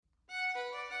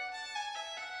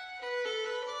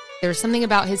There's something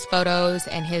about his photos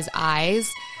and his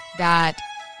eyes that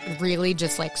really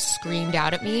just like screamed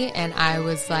out at me. And I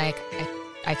was like,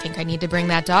 I think I need to bring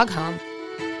that dog home.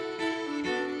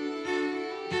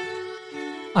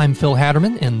 I'm Phil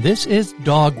Hatterman, and this is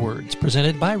Dog Words,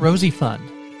 presented by Rosie Fund.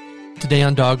 Today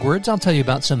on Dog Words, I'll tell you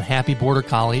about some happy border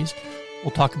collies. We'll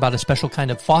talk about a special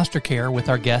kind of foster care with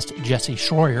our guest, Jessie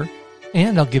Schroyer,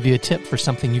 and I'll give you a tip for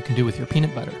something you can do with your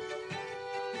peanut butter.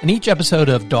 In each episode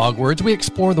of Dog Words, we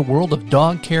explore the world of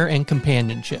dog care and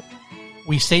companionship.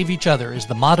 We save each other is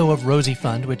the motto of Rosie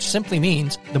Fund, which simply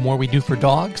means the more we do for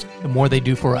dogs, the more they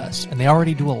do for us, and they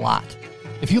already do a lot.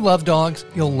 If you love dogs,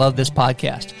 you'll love this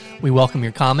podcast. We welcome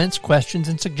your comments, questions,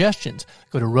 and suggestions.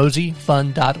 Go to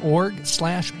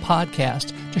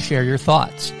rosiefund.org/podcast to share your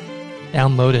thoughts.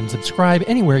 Download and subscribe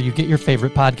anywhere you get your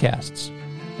favorite podcasts.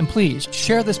 And please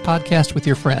share this podcast with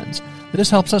your friends. This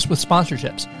helps us with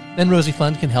sponsorships. Then Rosie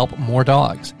Fund can help more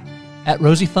dogs. At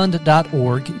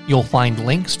rosiefund.org, you'll find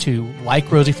links to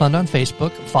like Rosie Fund on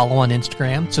Facebook, follow on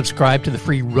Instagram, subscribe to the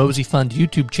free Rosie Fund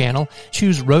YouTube channel,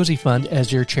 choose Rosie Fund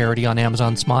as your charity on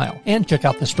Amazon Smile, and check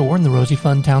out the store in the Rosie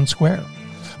Fund Town Square.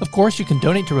 Of course, you can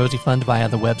donate to Rosie Fund via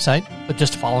the website, but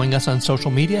just following us on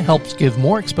social media helps give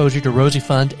more exposure to Rosie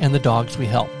Fund and the dogs we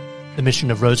help. The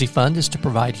mission of Rosie Fund is to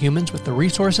provide humans with the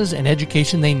resources and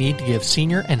education they need to give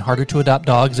senior and harder-to-adopt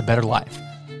dogs a better life.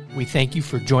 We thank you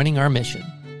for joining our mission.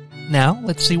 Now,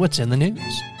 let's see what's in the news.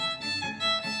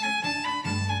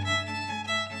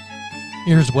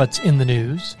 Here's what's in the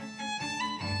news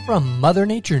from Mother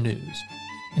Nature News.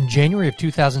 In January of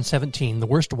 2017, the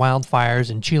worst wildfires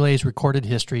in Chile's recorded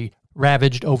history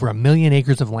ravaged over 1 million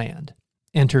acres of land.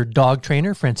 Enter dog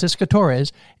trainer Francisca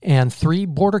Torres and 3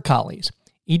 border collies.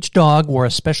 Each dog wore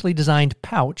a specially designed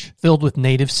pouch filled with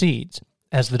native seeds.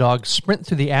 As the dogs sprint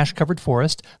through the ash-covered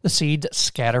forest, the seeds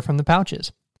scatter from the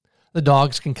pouches. The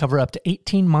dogs can cover up to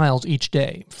 18 miles each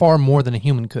day, far more than a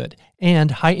human could, and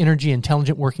high-energy,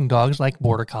 intelligent working dogs like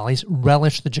border collies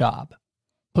relish the job.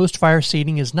 Post-fire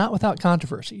seeding is not without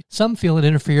controversy. Some feel it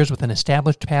interferes with an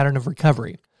established pattern of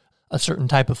recovery. A certain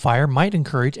type of fire might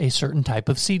encourage a certain type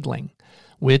of seedling,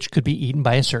 which could be eaten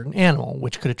by a certain animal,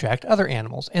 which could attract other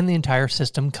animals, and the entire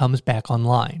system comes back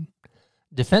online.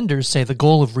 Defenders say the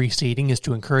goal of reseeding is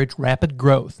to encourage rapid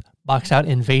growth, box out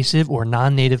invasive or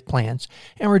non-native plants,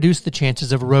 and reduce the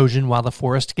chances of erosion while the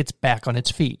forest gets back on its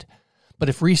feet. But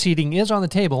if reseeding is on the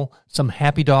table, some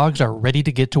happy dogs are ready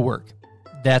to get to work.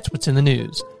 That's what's in the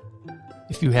news.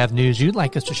 If you have news you'd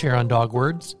like us to share on Dog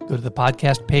Words, go to the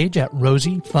podcast page at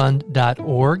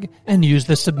rosiefund.org and use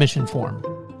the submission form.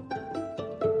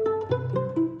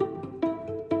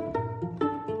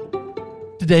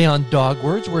 Today on Dog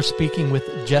Words, we're speaking with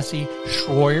Jessie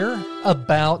Schroyer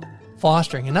about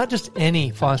fostering, and not just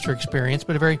any foster experience,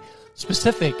 but a very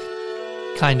specific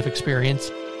kind of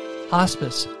experience,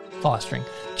 hospice fostering.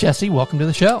 Jessie, welcome to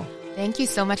the show. Thank you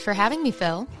so much for having me,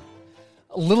 Phil.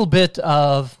 A little bit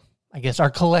of, I guess,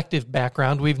 our collective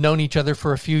background. We've known each other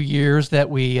for a few years that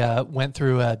we went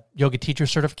through a yoga teacher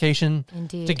certification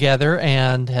together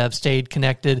and have stayed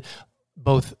connected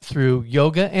both through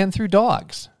yoga and through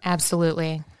dogs.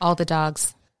 Absolutely. All the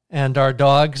dogs. And our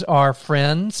dogs are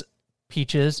friends,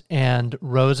 Peaches and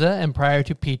Rosa. And prior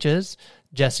to Peaches,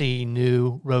 Jessie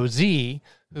knew Rosie,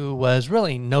 who was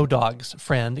really no dog's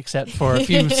friend except for a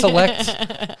few select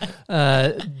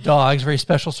dogs, very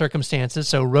special circumstances.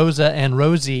 So Rosa and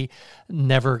Rosie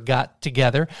never got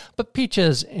together. But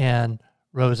Peaches and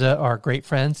Rosa are great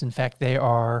friends. In fact, they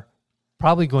are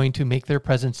probably going to make their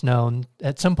presence known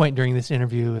at some point during this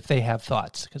interview if they have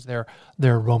thoughts, because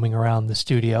they're roaming around the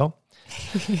studio.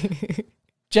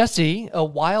 Jessie, a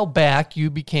while back, you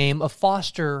became a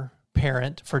foster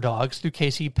parent for dogs through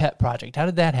KC Pet Project. How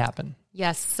did that happen?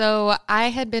 Yes, so I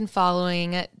had been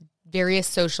following various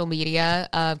social media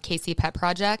of KC Pet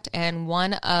Project, and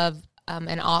one of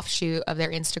an offshoot of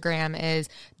their Instagram is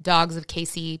Dogs of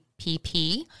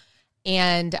KCPP.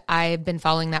 And I've been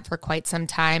following that for quite some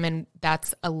time, and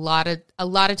that's a lot of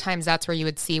times that's where you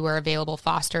would see where available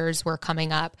fosters were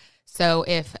coming up. So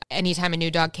if anytime a new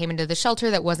dog came into the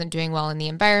shelter that wasn't doing well in the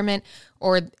environment,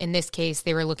 or in this case,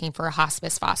 they were looking for a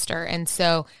hospice foster. And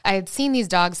so I had seen these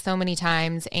dogs so many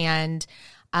times and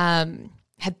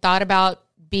had thought about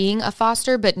being a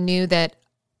foster, but knew that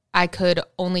I could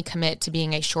only commit to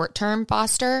being a short-term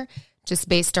foster just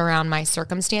based around my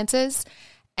circumstances.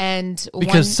 And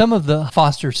because some of the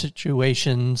foster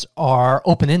situations are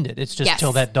open-ended. It's just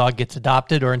until that dog gets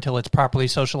adopted or until it's properly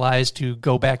socialized to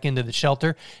go back into the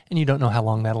shelter, and you don't know how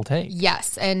long that'll take.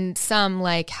 Yes, and some,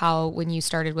 like how when you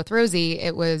started with Rosie,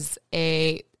 it was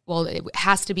it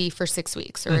has to be for 6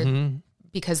 weeks or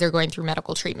because they're going through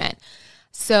medical treatment.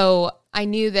 So I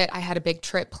knew that I had a big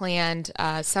trip planned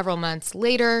several months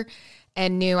later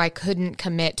and knew I couldn't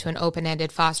commit to an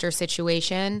open-ended foster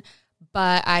situation.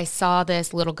 But I saw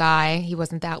this little guy, he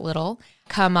wasn't that little,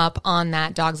 come up on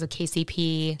that Dogs of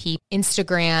KCP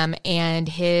Instagram, and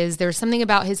there's something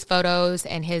about his photos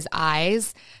and his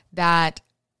eyes that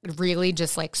really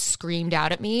just like screamed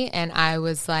out at me. And I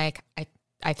was like,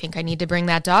 I think I need to bring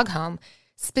that dog home,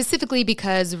 specifically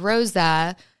because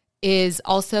Rosa is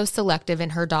also selective in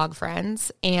her dog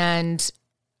friends and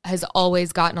has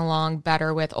always gotten along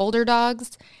better with older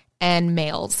dogs and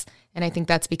males. And I think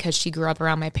that's because she grew up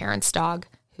around my parents' dog,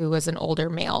 who was an older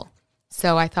male.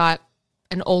 So I thought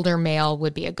an older male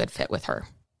would be a good fit with her.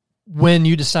 When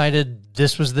you decided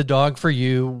this was the dog for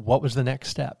you, what was the next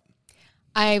step?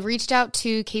 I reached out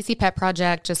to Casey Pet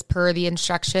Project just per the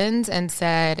instructions and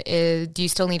said, do you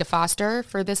still need a foster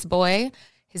for this boy?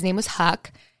 His name was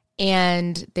Huck.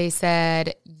 And they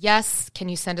said, yes, can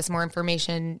you send us more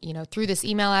information, through this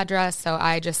email address? So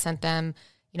I just sent them,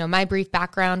 my brief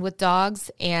background with dogs,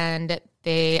 and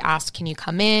they asked, can you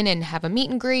come in and have a meet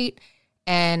and greet?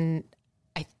 And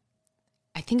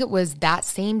I think it was that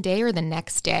same day or the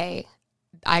next day,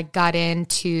 I got in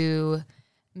to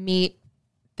meet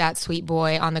that sweet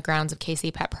boy on the grounds of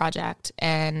Casey Pet Project.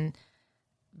 And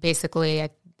basically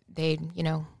they,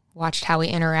 watched how we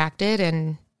interacted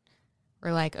and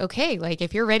were like, okay, like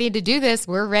if you're ready to do this,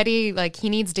 we're ready. Like he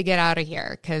needs to get out of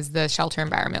here because the shelter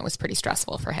environment was pretty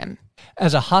stressful for him.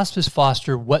 As a hospice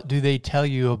foster, what do they tell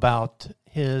you about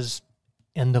his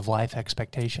end-of-life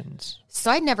expectations?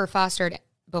 So I'd never fostered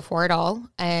before at all.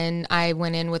 And I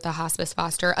went in with a hospice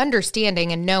foster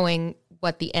understanding and knowing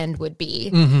what the end would be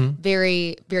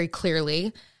very, very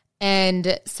clearly.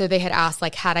 And so they had asked,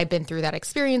 like, had I been through that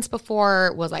experience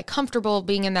before? Was I comfortable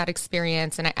being in that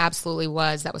experience? And I absolutely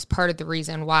was. That was part of the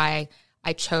reason why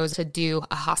I chose to do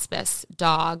a hospice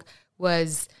dog,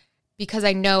 was because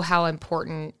I know how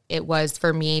important it was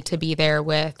for me to be there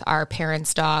with our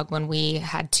parents' dog when we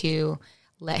had to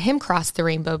let him cross the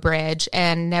Rainbow Bridge.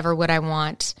 And never would I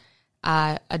want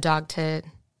a dog to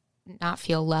not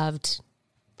feel loved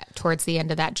towards the end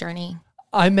of that journey.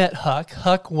 I met Huck.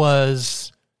 Huck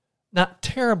was not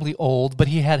terribly old, but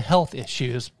he had health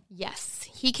issues. Yes.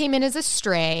 He came in as a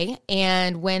stray,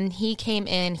 and when he came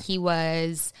in, he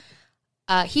was,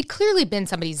 he'd clearly been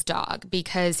somebody's dog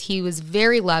because he was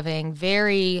very loving,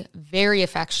 very, very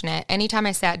affectionate. Anytime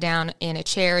I sat down in a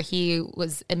chair, he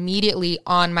was immediately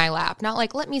on my lap. Not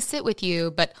like, let me sit with you,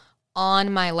 but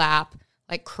on my lap,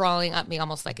 like crawling up me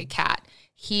almost like a cat.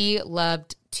 He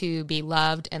loved to be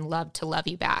loved and loved to love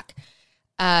you back.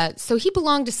 So he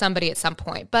belonged to somebody at some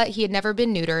point, but he had never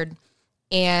been neutered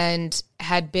and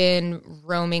had been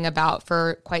roaming about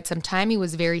for quite some time. He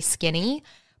was very skinny.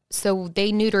 So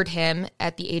they neutered him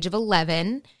at the age of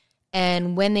 11.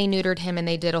 And when they neutered him and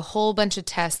they did a whole bunch of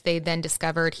tests, they then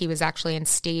discovered he was actually in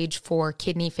stage 4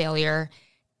 kidney failure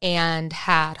and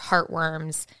had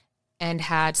heartworms and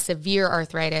had severe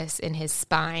arthritis in his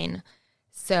spine.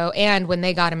 So, and when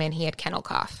they got him in, he had kennel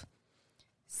cough.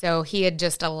 So he had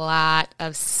just a lot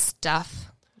of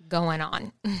stuff going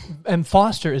on. And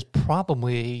foster is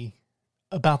probably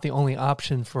about the only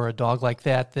option for a dog like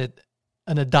that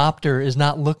an adopter is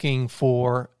not looking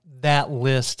for that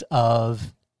list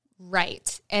of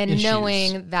right. And issues.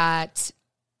 Knowing that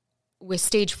with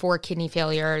stage 4 kidney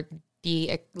failure,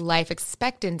 the life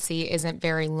expectancy isn't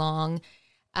very long.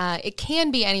 It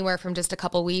can be anywhere from just a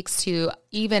couple weeks to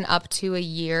even up to a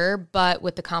year, but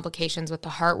with the complications with the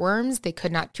heartworms, they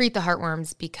could not treat the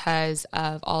heartworms because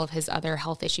of all of his other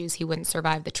health issues. He wouldn't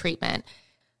survive the treatment.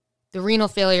 The renal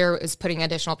failure is putting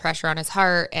additional pressure on his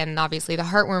heart, and obviously the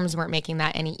heartworms weren't making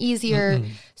that any easier.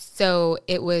 Mm-hmm. So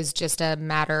it was just a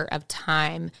matter of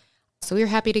time. So we were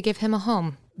happy to give him a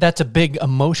home. That's a big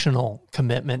emotional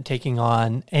commitment, taking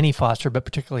on any foster, but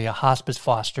particularly a hospice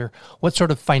foster. What sort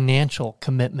of financial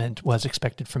commitment was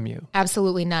expected from you?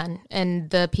 Absolutely none. And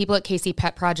the people at Casey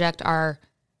Pet Project are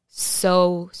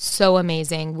so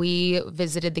amazing. We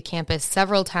visited the campus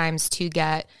several times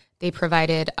they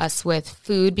provided us with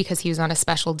food because he was on a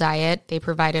special diet. They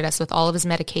provided us with all of his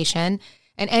medication.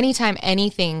 And anytime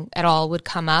anything at all would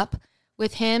come up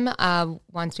with him,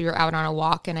 once we were out on a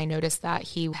walk and I noticed that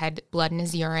he had blood in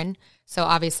his urine. So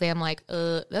obviously I'm like,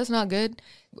 that's not good.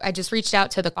 I just reached out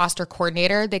to the foster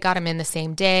coordinator. They got him in the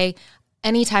same day.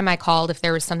 Anytime I called, if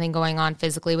there was something going on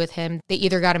physically with him, they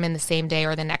either got him in the same day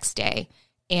or the next day.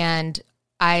 And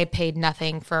I paid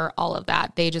nothing for all of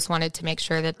that. They just wanted to make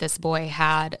sure that this boy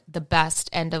had the best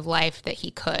end of life that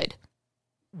he could.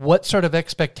 What sort of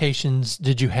expectations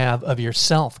did you have of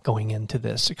yourself going into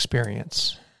this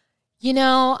experience?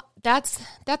 That's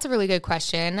a really good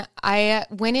question. I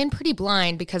went in pretty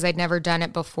blind because I'd never done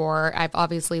it before. I've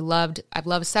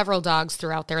loved several dogs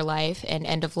throughout their life and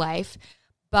end of life,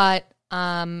 but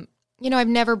I've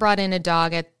never brought in a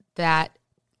dog at that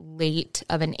late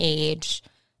of an age,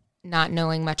 not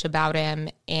knowing much about him,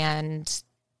 and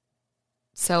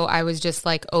so I was just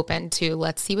like open to,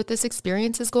 let's see what this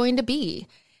experience is going to be.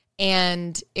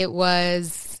 And it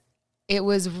was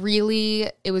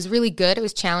really good. It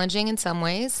was challenging in some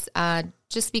ways,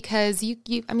 just because you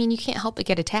can't help but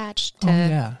get attached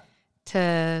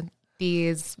to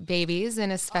these babies,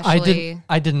 and especially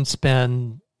I didn't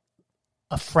spend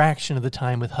a fraction of the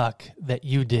time with Huck that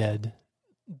you did,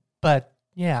 but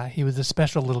yeah, he was a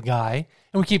special little guy.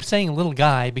 And we keep saying little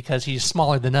guy because he's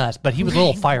smaller than us, but he was a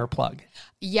little fire plug.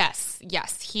 Yes.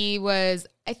 He was,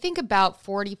 I think, about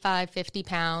 45, 50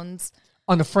 pounds.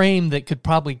 On a frame that could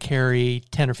probably carry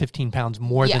 10 or 15 pounds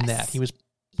more than that. He was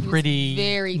pretty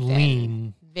very thin,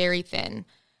 lean. Very thin.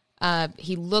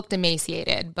 He looked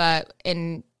emaciated,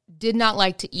 and did not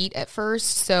like to eat at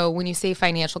first. So when you say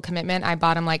financial commitment, I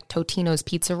bought him like Totino's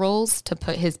pizza rolls to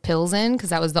put his pills in, because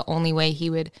that was the only way he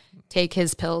would take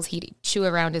his pills. He'd chew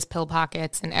around his pill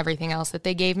pockets and everything else that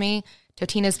they gave me.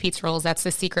 Totino's pizza rolls, that's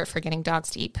the secret for getting dogs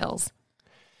to eat pills.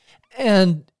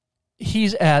 And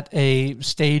he's at a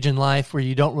stage in life where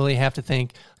you don't really have to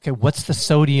think, okay, what's the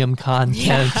sodium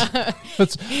content? Yeah.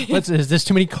 Is this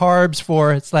too many carbs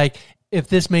for? It's like, if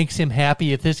this makes him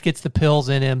happy, if this gets the pills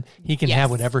in him, he can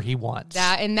have whatever he wants.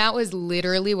 That was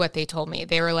literally what they told me.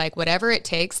 They were like, whatever it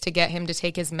takes to get him to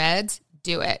take his meds,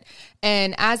 do it.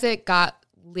 And as it got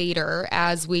later,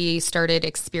 as we started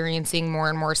experiencing more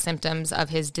and more symptoms of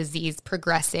his disease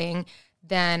progressing,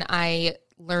 then I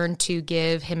learned to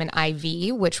give him an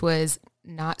IV, which was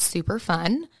not super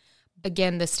fun.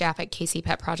 Again, the staff at KC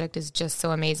Pet Project is just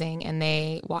so amazing, and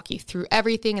they walk you through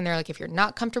everything, and they're like, if you're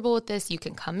not comfortable with this, you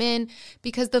can come in,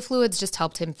 because the fluids just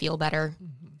helped him feel better.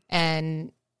 Mm-hmm.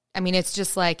 And I mean, it's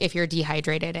just like if you're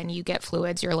dehydrated and you get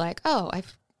fluids, you're like, oh,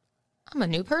 I'm a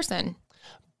new person.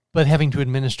 But having to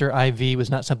administer IV was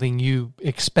not something you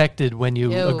expected when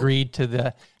you agreed to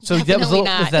the... So was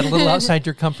that a little outside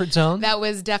your comfort zone? That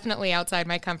was definitely outside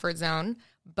my comfort zone.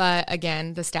 But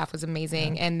again, the staff was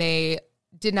amazing, and they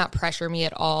did not pressure me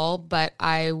at all, but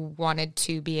I wanted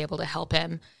to be able to help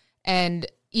him. And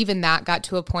even that got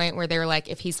to a point where they were like,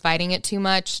 if he's fighting it too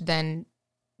much, then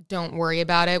don't worry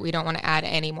about it. We don't want to add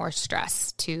any more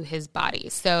stress to his body.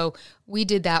 So we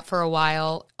did that for a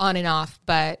while, on and off,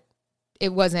 but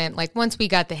it wasn't like, once we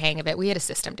got the hang of it, we had a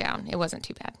system down. It wasn't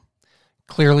too bad.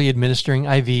 Clearly, administering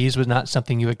IVs was not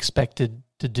something you expected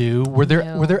to do. Were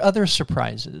there other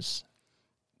surprises?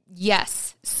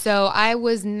 Yes. So I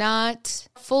was not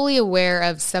fully aware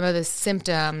of some of the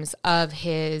symptoms of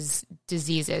his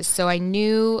diseases. So I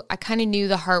kind of knew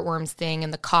the heartworms thing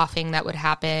and the coughing that would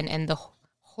happen and the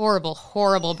horrible,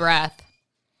 horrible breath.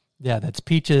 Yeah, that's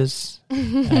Peaches.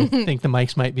 I think the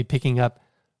mics might be picking up.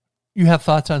 You have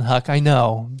thoughts on Huck, I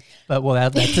know, but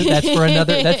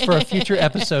that's for a future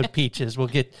episode, Peaches. We'll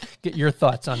get your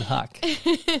thoughts on Huck.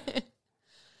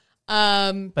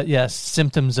 But yes,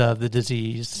 symptoms of the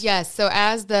disease. Yes. So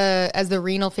as the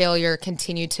renal failure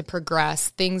continued to progress,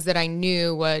 things that I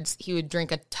knew was he would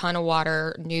drink a ton of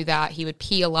water, knew that he would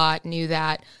pee a lot, knew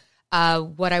that.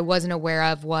 What I wasn't aware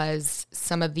of was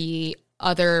some of the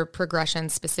other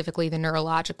progressions, specifically the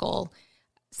neurological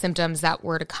symptoms that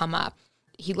were to come up.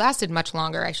 He lasted much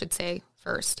longer, I should say,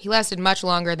 first. He lasted much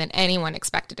longer than anyone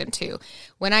expected him to.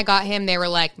 When I got him, they were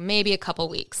like, maybe a couple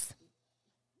weeks.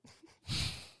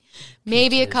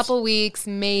 Maybe a couple weeks,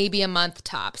 maybe a month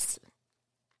tops.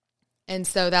 And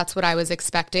so that's what I was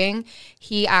expecting.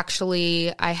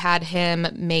 I had him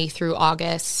May through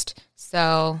August,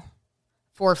 so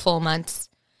 4 full months.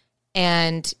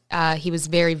 And he was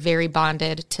very, very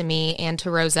bonded to me and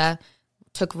to Rosa.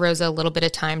 Took Rosa a little bit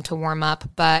of time to warm up,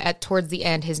 but towards the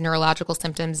end, his neurological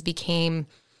symptoms became,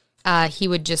 he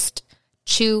would just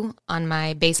chew on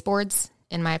my baseboards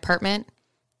in my apartment,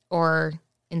 or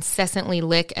incessantly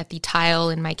lick at the tile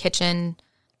in my kitchen,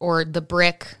 or the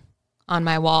brick on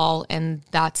my wall, and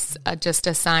that's just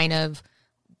a sign of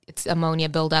it's ammonia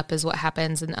buildup is what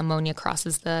happens, and ammonia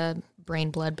crosses the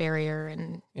brain-blood barrier.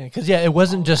 And because it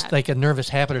wasn't just like a nervous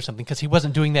habit or something, because he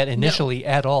wasn't doing that initially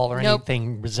at all, or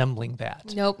anything resembling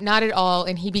that. Nope, not at all.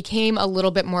 And he became a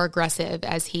little bit more aggressive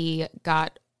as he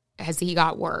got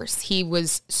worse. He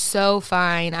was so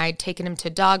fine. I'd taken him to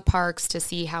dog parks to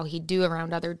see how he'd do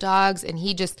around other dogs, and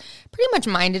he just pretty much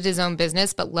minded his own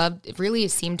business, but really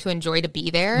seemed to enjoy to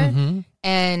be there,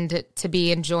 and to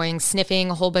be enjoying sniffing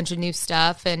a whole bunch of new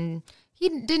stuff. And he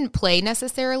didn't play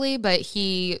necessarily, but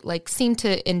he like seemed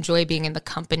to enjoy being in the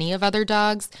company of other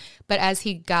dogs. But as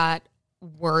he got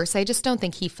worse, I just don't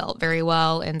think he felt very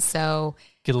well. And so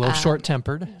Get a little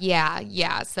short-tempered.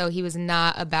 Yeah. So he was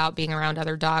not about being around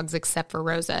other dogs except for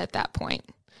Rosa at that point.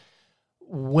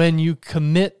 When you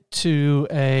commit to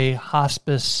a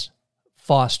hospice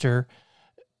foster,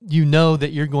 you know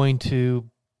that you're going to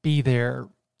be there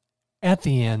at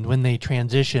the end when they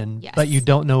transition, Yes. but you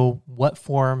don't know what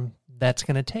form that's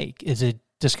going to take. Is it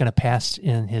just going to pass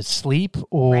in his sleep,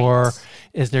 or Right.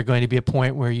 is there going to be a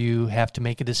point where you have to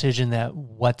make a decision that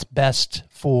what's best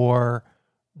for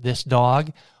this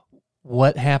dog?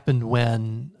 What happened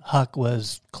when Huck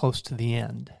was close to the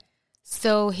end?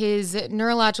 So his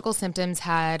neurological symptoms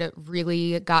had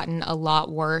really gotten a lot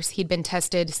worse. He'd been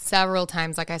tested several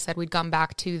times. Like I said, we'd gone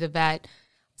back to the vet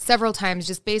several times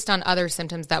just based on other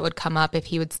symptoms that would come up if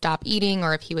he would stop eating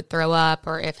or if he would throw up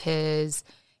or if his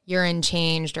urine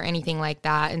changed or anything like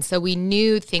that. And so we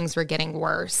knew things were getting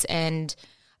worse. And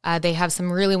they have some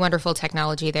really wonderful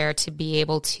technology there to be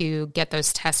able to get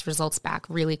those test results back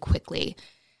really quickly.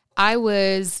 I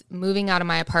was moving out of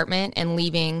my apartment and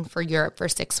leaving for Europe for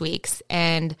 6 weeks.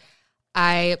 And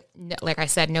like I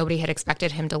said, nobody had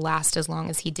expected him to last as long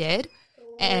as he did,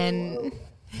 and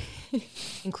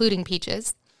including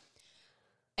Peaches.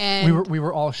 And We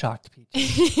were all shocked,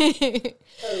 Peach.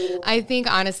 I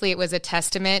think, honestly, it was a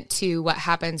testament to what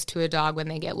happens to a dog when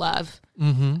they get love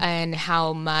and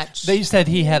how much... They said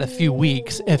he had a few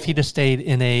weeks. If he'd have stayed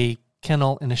in a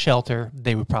kennel in a shelter,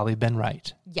 they would probably have been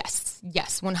right. Yes,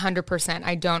 100%.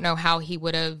 I don't know how he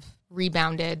would have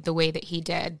rebounded the way that he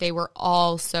did. They were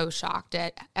all so shocked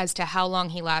as to how long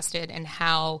he lasted and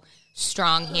how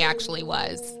strong he actually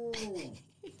was.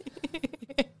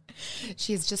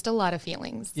 She's just a lot of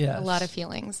feelings. Yes. A lot of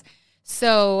feelings.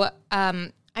 So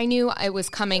I knew it was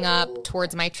coming up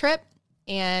towards my trip,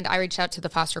 and I reached out to the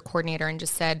foster coordinator and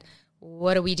just said,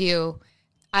 what do we do?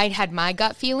 I had my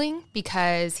gut feeling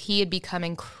because he had become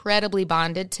incredibly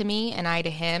bonded to me and I to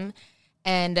him.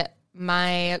 And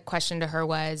my question to her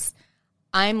was,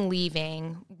 I'm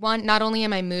leaving. One, not only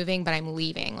am I moving, but I'm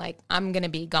leaving. Like, I'm going to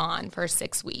be gone for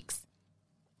 6 weeks.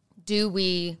 Do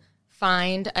we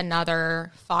find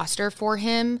another foster for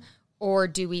him, or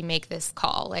do we make this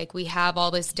call? Like, we have all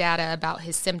this data about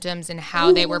his symptoms and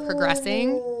how they were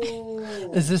progressing.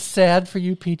 Is this sad for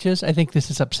you, Peaches? I think this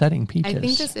is upsetting Peaches. I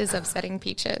think this is upsetting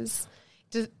Peaches.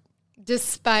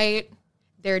 Despite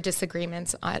their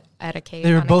disagreements at occasion.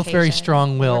 They were both very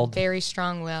strong-willed. Very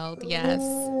strong-willed, yes.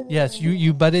 Yes,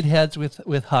 you butted heads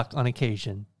with Huck on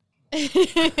occasion.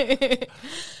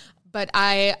 But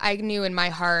I knew in my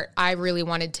heart I really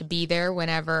wanted to be there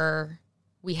whenever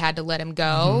we had to let him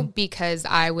go because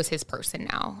I was his person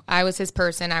now. I was his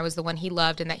person. I was the one he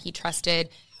loved and that he trusted.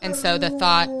 And so the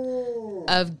thought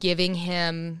of giving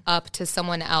him up to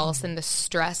someone else and the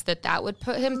stress that would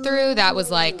put him through, that was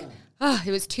like,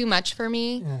 it was too much for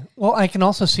me. Yeah. Well, I can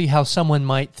also see how someone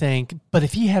might think, but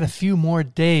if he had a few more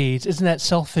days, isn't that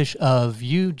selfish of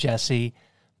you, Jesse?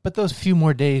 But those few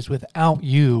more days without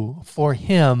you for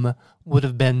him would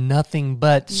have been nothing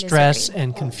but stress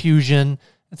and confusion.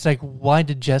 It's like, why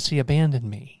did Jesse abandon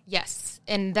me? Yes.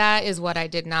 And that is what I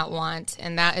did not want.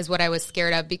 And that is what I was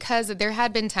scared of, because there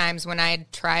had been times when I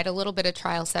had tried a little bit of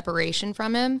trial separation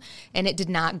from him and it did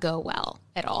not go well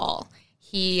at all.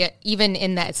 He, even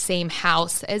in that same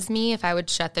house as me, if I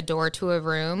would shut the door to a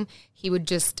room, he would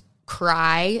just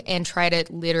cry and try to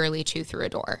literally chew through a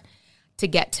door to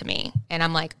get to me. And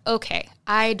I'm like, okay,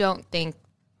 I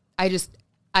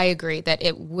agree that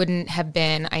it wouldn't have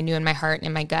been, I knew in my heart and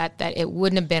in my gut that it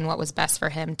wouldn't have been what was best for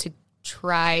him to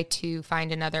try to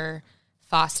find another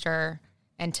foster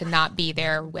and to not be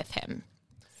there with him.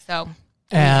 So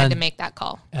we had to make that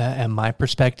call. And my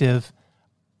perspective,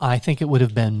 I think it would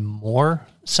have been more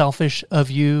selfish of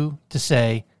you to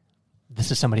say, this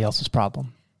is somebody else's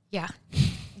problem. Yeah.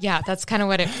 Yeah, that's kind of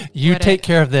what it... You take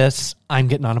care of this, I'm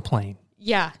getting on a plane.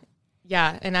 Yeah.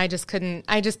 Yeah, and I just couldn't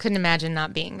imagine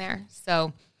not being there.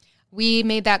 So we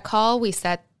made that call, we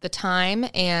set the time,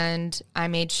 and I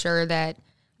made sure that,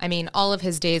 all of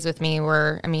his days with me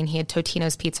were, he had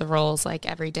Totino's pizza rolls like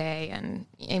every day,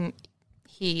 and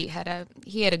he had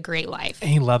a great life. And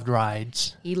he loved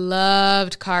rides. He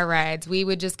loved car rides. We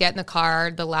would just get in the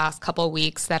car the last couple of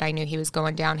weeks that I knew he was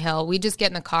going downhill. We'd just get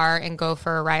in the car and go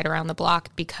for a ride around the block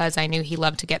because I knew he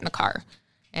loved to get in the car.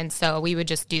 And so we would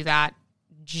just do that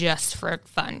just for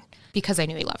fun because I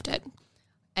knew he loved it.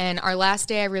 And our last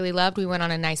day I really loved, we went on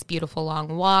a nice, beautiful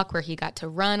long walk where he got to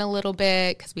run a little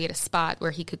bit because we had a spot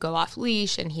where he could go off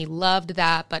leash, and he loved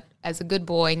that. But as a good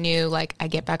boy, knew, like, I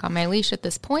get back on my leash at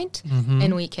this point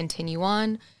and we continue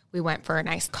on. We went for a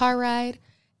nice car ride,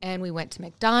 and we went to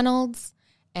McDonald's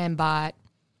and bought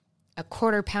a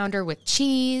quarter pounder with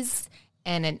cheese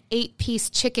and an 8-piece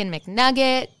chicken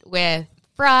McNugget with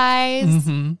fries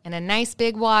and a nice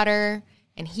big water.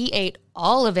 And he ate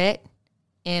all of it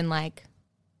in like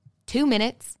 2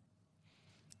 minutes.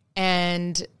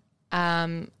 And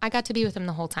I got to be with him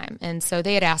the whole time. And so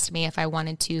they had asked me if I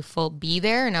wanted to full be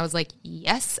there. And I was like,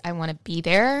 yes, I want to be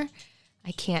there.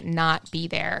 I can't not be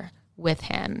there with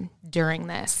him during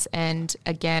this. And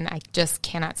again, I just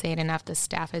cannot say it enough. The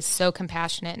staff is so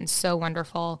compassionate and so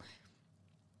wonderful.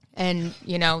 And,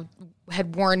 you know,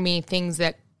 had warned me things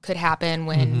that could happen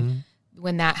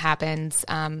when that happens.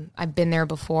 I've been there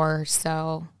before,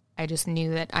 so I just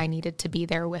knew that I needed to be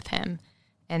there with him.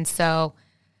 And so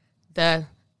the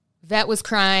vet was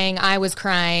crying. I was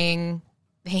crying.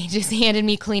 They just handed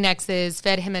me Kleenexes,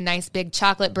 fed him a nice big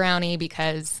chocolate brownie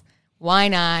because why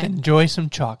not? Enjoy some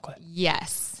chocolate.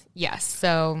 Yes.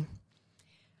 So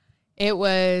it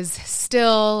was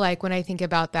still, like, when I think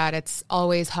about that, it's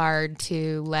always hard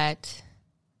to let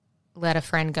a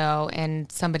friend go,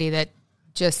 and somebody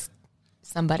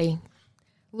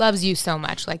loves you so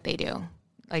much like they do.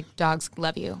 Like, dogs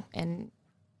love you. And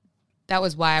that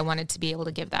was why I wanted to be able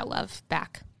to give that love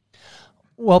back.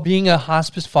 Well, being a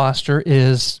hospice foster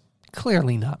is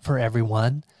clearly not for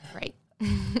everyone. Right.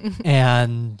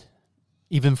 And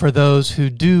even for those who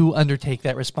do undertake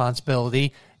that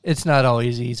responsibility, it's not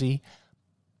always easy.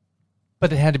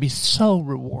 But it had to be so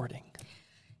rewarding.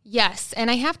 Yes, and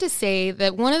I have to say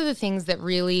that one of the things that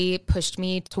really pushed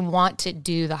me to want to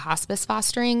do the hospice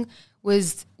fostering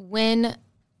was when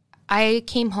I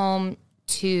came home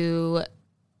to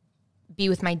be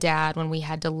with my dad when we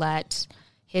had to let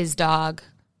his dog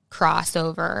cross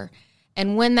over.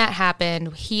 And when that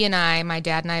happened, he and I, my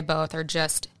dad and I both, are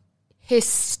just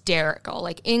hysterical,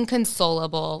 like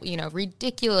inconsolable, you know,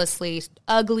 ridiculously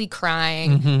ugly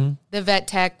crying. The vet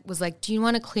tech was like, do you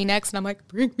want a Kleenex? And I'm like,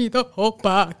 bring me the whole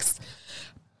box.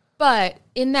 But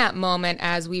in that moment,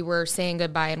 as we were saying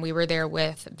goodbye and we were there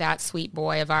with that sweet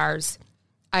boy of ours,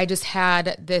 I just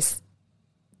had this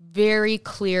very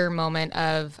clear moment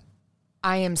of,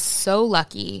 I am so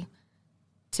lucky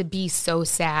to be so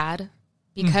sad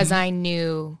because I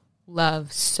knew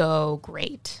love so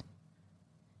great.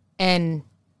 And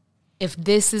if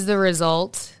this is the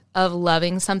result of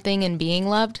loving something and being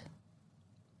loved,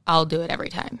 I'll do it every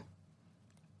time.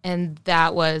 And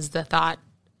that was the thought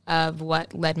of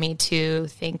what led me to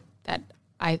think that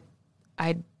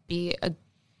I'd be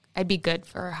good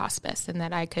for a hospice and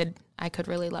that I could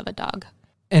really love a dog.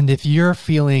 And if you're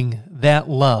feeling that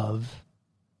love,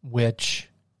 which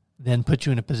then puts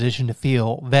you in a position to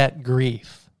feel that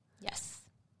grief. Yes.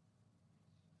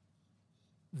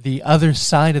 The other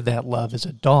side of that love is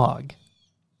a dog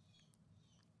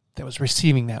that was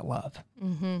receiving that love.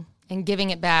 And giving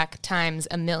it back times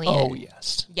a million. Oh,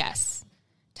 yes. Yes.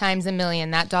 Times a million.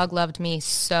 That dog loved me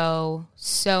so,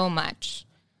 so much.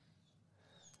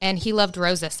 And he loved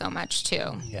Rosa so much,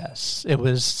 too. Yes. It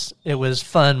was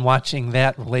fun watching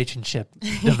that relationship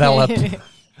develop.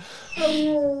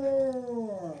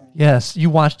 Yes, you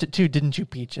watched it too, didn't you,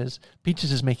 Peaches?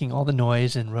 Peaches is making all the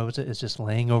noise, and Rosa is just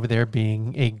laying over there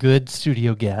being a good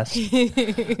studio guest.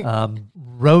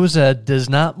 Rosa does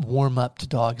not warm up to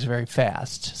dogs very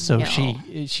fast, so No.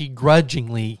 she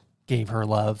grudgingly gave her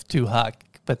love to Huck,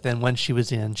 but then when she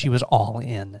was in, she was all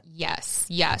in. Yes.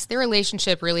 Their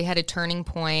relationship really had a turning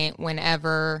point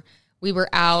whenever we were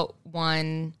out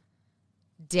one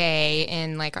day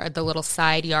in like the little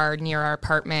side yard near our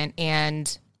apartment,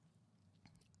 and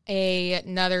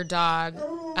another dog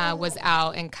was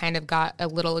out and kind of got a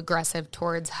little aggressive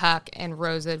towards Huck, and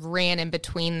Rosa ran in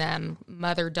between them,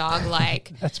 mother dog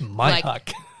like. That's my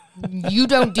Huck. You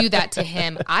don't do that to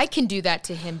him. I can do that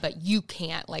to him, but you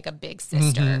can't, like a big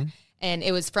sister. And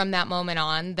it was from that moment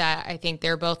on that I think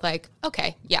they're both like,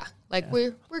 okay, yeah, like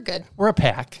we're good. We're a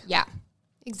pack. Yeah,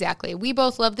 exactly. We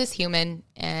both love this human,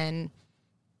 and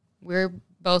we're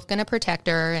both going to protect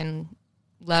her and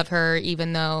love her,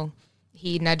 even though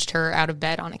he nudged her out of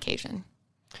bed on occasion.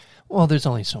 Well, there's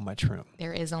only so much room.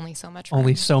 There is only so much room.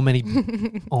 Only so many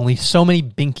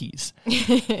binkies.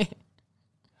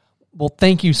 Well,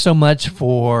 thank you so much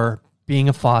for being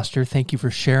a foster. Thank you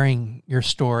for sharing your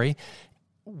story.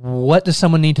 What does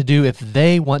someone need to do if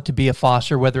they want to be a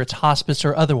foster, whether it's hospice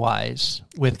or otherwise,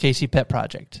 with KC Pet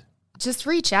Project? Just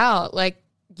reach out. Like,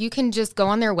 you can just go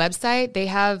on their website. They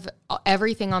have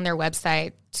everything on their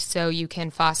website, so you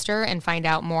can foster and find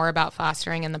out more about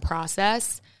fostering and the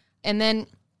process. And then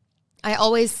I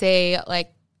always say,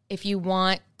 like, if you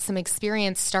want some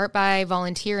experience, start by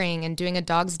volunteering and doing a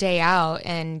dog's day out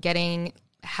and getting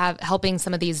helping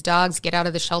some of these dogs get out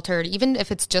of the shelter, even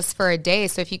if it's just for a day.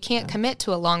 So if you can't commit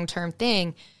to a long-term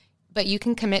thing, but you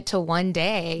can commit to one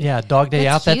day. Yeah, dog day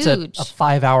out, that's a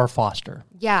 5-hour foster.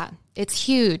 Yeah, it's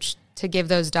huge to give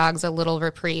those dogs a little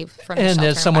reprieve from the shelter. And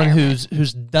as someone who's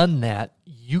done that,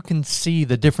 you can see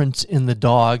the difference in the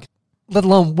dog, let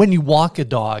alone when you walk a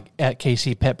dog at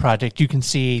KC Pet Project, you can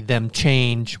see them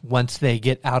change once they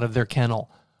get out of their kennel.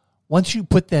 Once you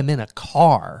put them in a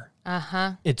car,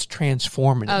 it's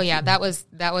transformative. Oh, yeah, that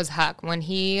was Huck. When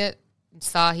he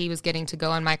saw he was getting to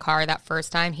go in my car that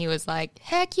first time, he was like,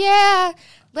 heck yeah,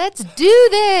 let's do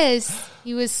this.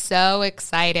 He was so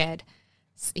excited.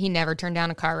 He never turned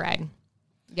down a car ride.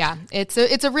 Yeah, it's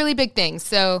a really big thing.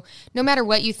 So no matter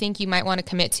what you think you might want to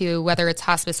commit to, whether it's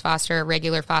hospice foster,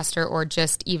 regular foster, or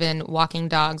just even walking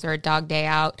dogs or a dog day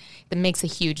out, that makes a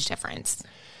huge difference.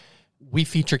 We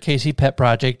feature KC Pet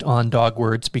Project on Dog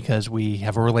Words because we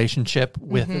have a relationship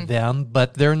with them,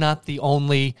 but they're not the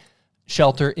only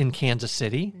shelter in Kansas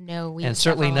City. No, and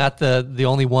certainly not the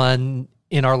only one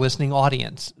in our listening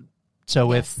audience.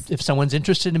 So if someone's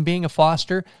interested in being a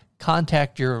foster,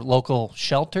 contact your local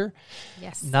shelter.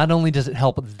 Yes. Not only does it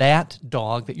help that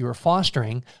dog that you are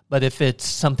fostering, but if it's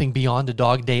something beyond a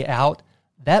dog day out,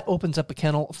 that opens up a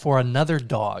kennel for another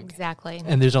dog. Exactly.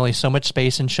 And there's only so much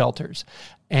space in shelters.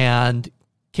 And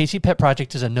KC Pet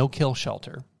Project is a no-kill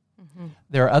shelter.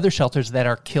 There are other shelters that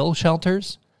are kill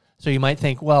shelters. So you might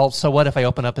think, well, so what if I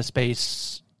open up a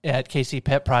space at KC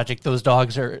Pet Project? Those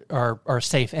dogs are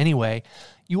safe anyway.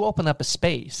 You open up a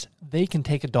space, they can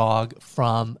take a dog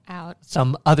from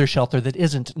some other shelter that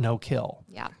isn't no-kill.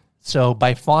 Yeah. So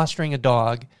by fostering a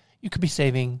dog, you could be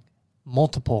saving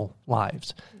multiple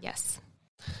lives. Yes.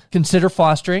 Consider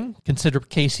fostering, consider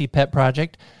KC Pet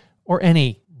Project, or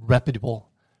any reputable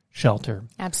shelter.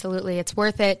 Absolutely. It's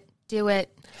worth it. Do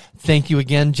it. Thank you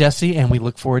again, Jessie, and we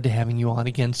look forward to having you on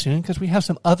again soon because we have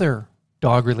some other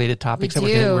dog-related topics that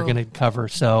we're going to cover.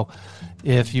 So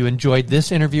if you enjoyed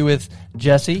this interview with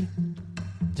Jessie,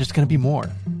 there's going to be more.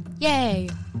 Yay.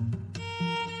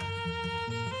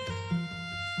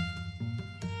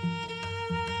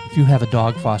 If you have a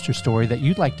dog foster story that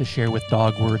you'd like to share with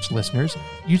Dog Words listeners,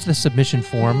 use the submission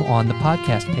form on the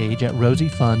podcast page at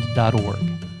rosiefund.org.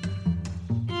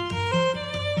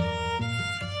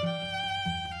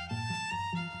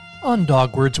 On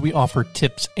Dog Words, we offer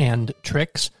tips and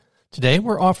tricks. Today,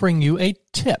 we're offering you a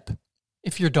tip.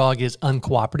 If your dog is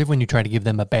uncooperative when you try to give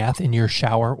them a bath in your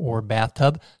shower or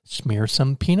bathtub, smear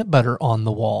some peanut butter on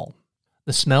the wall.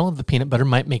 The smell of the peanut butter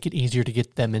might make it easier to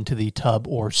get them into the tub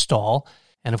or stall.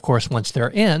 And of course, once they're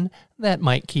in, that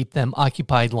might keep them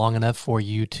occupied long enough for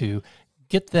you to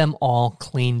get them all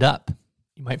cleaned up.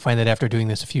 You might find that after doing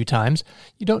this a few times,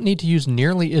 you don't need to use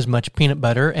nearly as much peanut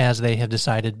butter as they have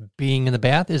decided being in the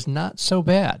bath is not so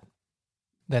bad.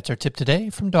 That's our tip today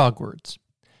from Dog Words.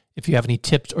 If you have any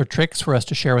tips or tricks for us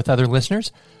to share with other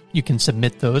listeners, you can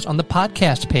submit those on the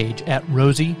podcast page at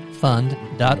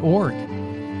rosiefund.org.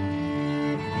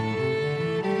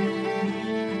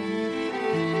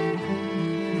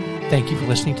 Thank you for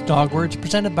listening to Dog Words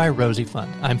presented by Rosie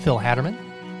Fund. I'm Phil Hatterman.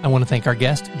 I want to thank our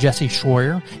guest, Jessie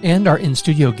Schroyer, and our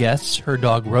in-studio guests, her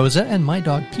dog Rosa and my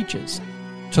dog Peaches.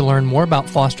 To learn more about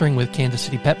fostering with Kansas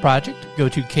City Pet Project, go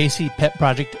to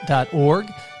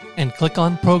kcpetproject.org and click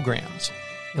on Programs.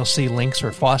 You'll see links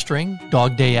for fostering,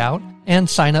 Dog Day Out, and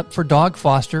sign up for dog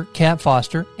foster, cat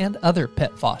foster, and other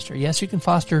pet foster. Yes, you can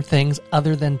foster things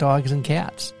other than dogs and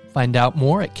cats. Find out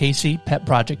more at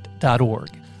kcpetproject.org.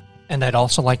 And I'd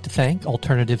also like to thank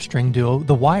alternative string duo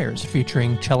The Wires,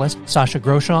 featuring cellist Sasha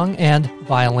Groshong and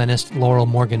violinist Laurel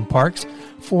Morgan Parks,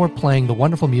 for playing the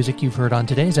wonderful music you've heard on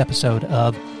today's episode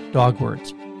of Dog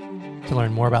Words. To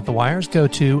learn more about The Wires, go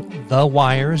to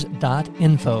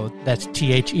thewires.info. That's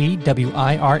thewires.info,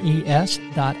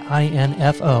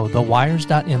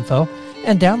 thewires.info,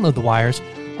 and download The Wires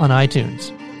on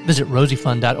iTunes. Visit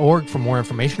rosiefund.org for more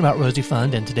information about Rosie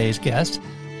Fund and today's guest.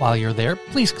 While you're there,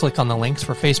 please click on the links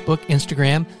for Facebook,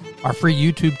 Instagram, our free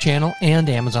YouTube channel, and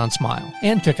Amazon Smile.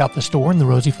 And check out the store in the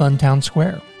Rosie Fund Town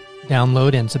Square.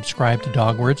 Download and subscribe to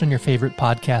Dog Words on your favorite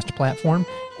podcast platform,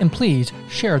 and please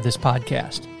share this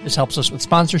podcast. This helps us with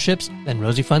sponsorships, then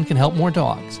Rosie Fund can help more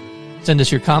dogs. Send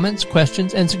us your comments,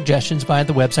 questions, and suggestions via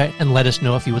the website, and let us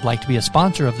know if you would like to be a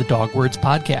sponsor of the Dog Words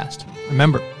podcast.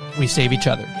 Remember, we save each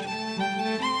other.